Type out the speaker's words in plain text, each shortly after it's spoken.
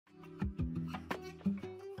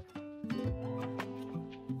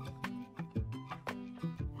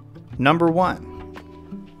Number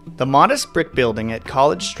 1. The modest brick building at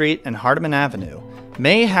College Street and Hardeman Avenue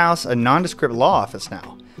may house a nondescript law office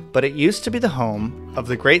now, but it used to be the home of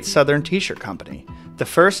the Great Southern T-shirt Company, the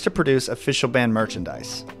first to produce official band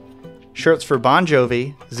merchandise. Shirts for Bon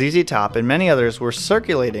Jovi, ZZ Top, and many others were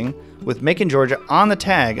circulating with Macon, Georgia on the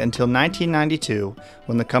tag until 1992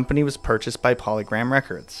 when the company was purchased by Polygram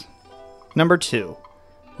Records. Number 2.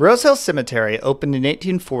 Rose Hill Cemetery opened in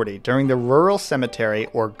 1840 during the rural cemetery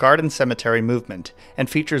or garden cemetery movement and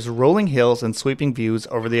features rolling hills and sweeping views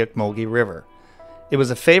over the Ocmulgee River. It was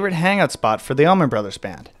a favorite hangout spot for the Allman Brothers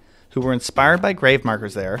Band, who were inspired by grave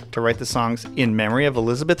markers there to write the songs In Memory of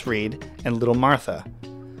Elizabeth Reed and Little Martha.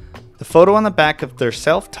 The photo on the back of their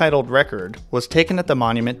self-titled record was taken at the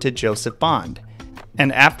monument to Joseph Bond,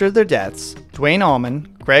 and after their deaths, Duane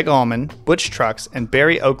Allman, Gregg Allman, Butch Trucks, and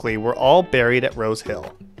Barry Oakley were all buried at Rose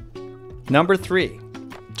Hill. Number 3.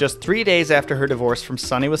 Just 3 days after her divorce from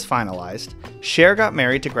Sonny was finalized, Cher got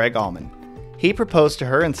married to Gregg Allman. He proposed to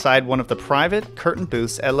her inside one of the private curtain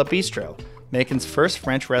booths at Le Bistro, Macon's first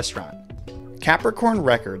French restaurant. Capricorn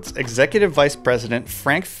Records executive vice president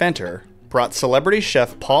Frank Fenter brought celebrity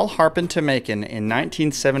chef Paul Harpin to Macon in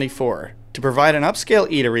 1974 to provide an upscale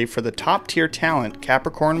eatery for the top-tier talent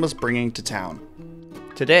Capricorn was bringing to town.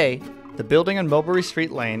 Today, the building on Mulberry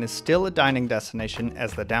Street Lane is still a dining destination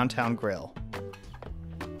as the Downtown Grill.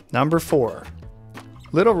 Number 4.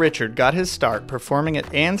 Little Richard got his start performing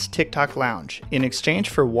at Ann's Tick Tock Lounge in exchange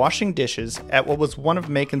for washing dishes at what was one of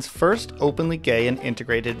Macon's first openly gay and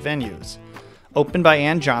integrated venues, opened by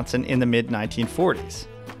Ann Johnson in the mid-1940s.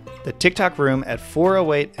 The Tick Tock Room at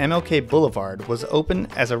 408 MLK Boulevard was open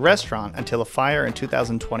as a restaurant until a fire in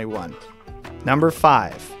 2021. Number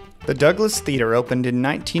 5. The Douglas Theater opened in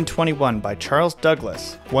 1921 by Charles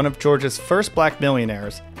Douglas, one of Georgia's first black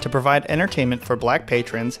millionaires, to provide entertainment for black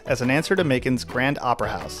patrons as an answer to Macon's Grand Opera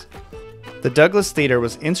House. The Douglas Theater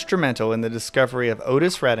was instrumental in the discovery of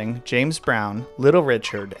Otis Redding, James Brown, Little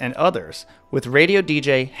Richard, and others, with radio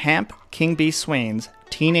DJ Hamp King B. Swain's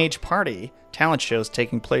Teenage Party talent shows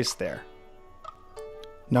taking place there.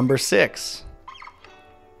 Number 6.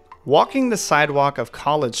 Walking the sidewalk of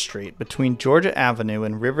College Street between Georgia Avenue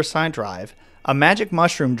and Riverside Drive, a magic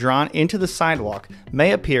mushroom drawn into the sidewalk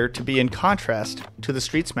may appear to be in contrast to the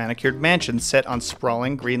street's manicured mansions set on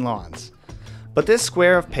sprawling green lawns. But this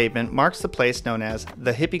square of pavement marks the place known as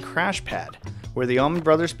the Hippie Crash Pad, where the Allman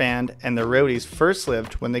Brothers Band and their roadies first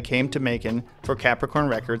lived when they came to Macon for Capricorn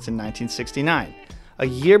Records in 1969, a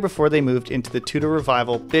year before they moved into the Tudor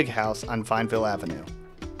Revival Big House on Vineville Avenue.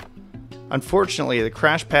 Unfortunately, the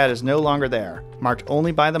crash pad is no longer there, marked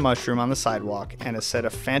only by the mushroom on the sidewalk and a set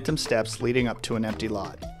of phantom steps leading up to an empty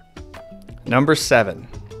lot. Number 7.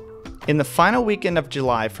 In the final weekend of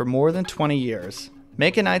July for more than 20 years,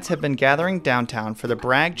 Maconites have been gathering downtown for the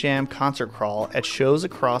Bragg Jam concert crawl at shows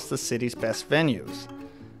across the city's best venues.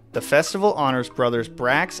 The festival honors brothers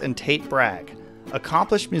Brax and Tate Bragg,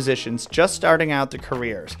 accomplished musicians just starting out their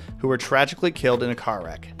careers who were tragically killed in a car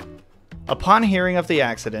wreck. Upon hearing of the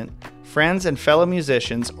accident, friends and fellow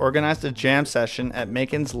musicians organized a jam session at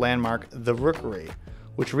Macon's landmark The Rookery,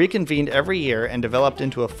 which reconvened every year and developed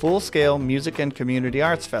into a full-scale music and community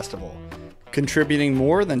arts festival, contributing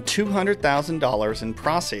more than $200,000 in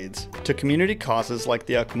proceeds to community causes like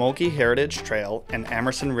the Ocmulgee Heritage Trail and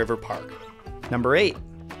Amerson River Park. Number 8.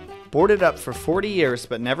 Boarded up for 40 years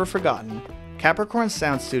but never forgotten, Capricorn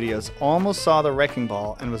Sound Studios almost saw the wrecking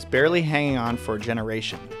ball and was barely hanging on for a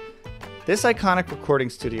generation. This iconic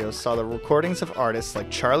recording studio saw the recordings of artists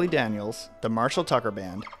like Charlie Daniels, the Marshall Tucker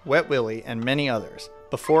Band, Wet Willie, and many others,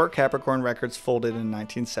 before Capricorn Records folded in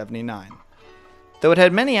 1979. Though it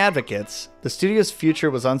had many advocates, the studio's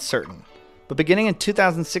future was uncertain, but beginning in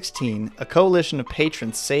 2016, a coalition of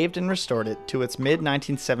patrons saved and restored it to its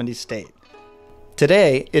mid-1970s state.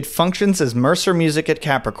 Today, it functions as Mercer Music at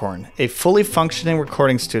Capricorn, a fully functioning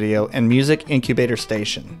recording studio and music incubator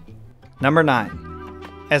station. Number 9.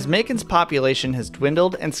 As Macon's population has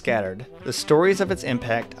dwindled and scattered, the stories of its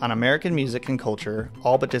impact on American music and culture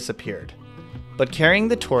all but disappeared. But carrying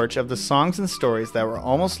the torch of the songs and stories that were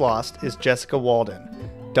almost lost is Jessica Walden,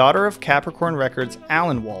 daughter of Capricorn Records'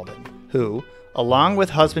 Alan Walden, who, along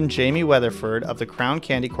with husband Jamie Weatherford of the Crown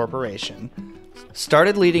Candy Corporation,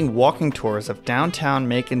 started leading walking tours of downtown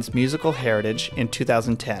Macon's musical heritage in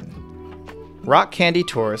 2010. Rock Candy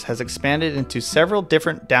Tours has expanded into several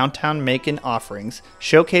different downtown Macon offerings,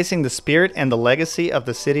 showcasing the spirit and the legacy of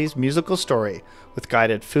the city's musical story with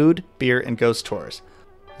guided food, beer, and ghost tours.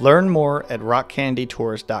 Learn more at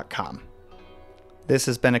rockcandytours.com. This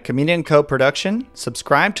has been a Comedian Co. production.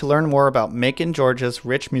 Subscribe to learn more about Macon, Georgia's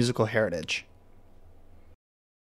rich musical heritage.